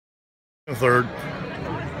Third,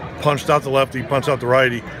 punched out the lefty, punched out the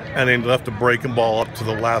righty, and then left the breaking ball up to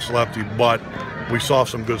the last lefty. But we saw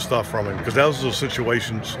some good stuff from him because those are the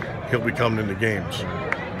situations he'll be coming into games.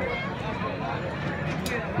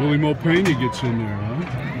 Willie Pena gets in there,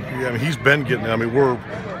 huh? Yeah, I mean, he's been getting it. I mean,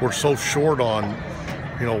 we're so short on,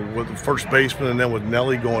 you know, with the first baseman and then with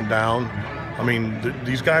Nellie going down. I mean,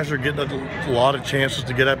 these guys are getting a lot of chances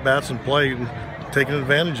to get at bats and play and taking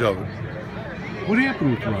advantage of it. What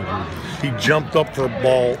happened with Rodriguez? He jumped up for a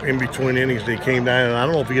ball in between innings and he came down, and I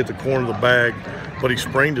don't know if he hit the corner of the bag, but he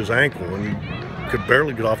sprained his ankle and he could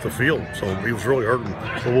barely get off the field, so he was really hurting.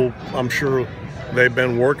 So I'm sure they've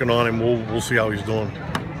been working on him. We'll see how he's doing.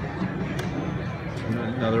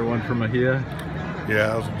 Another one from Mejia. Yeah,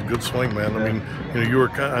 that was a good swing, man. I mean, you know,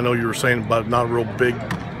 I know you were saying about not a real big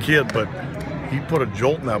kid, but he put a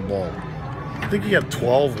jolt in that ball. I think he had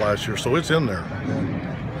 12 last year, so it's in there.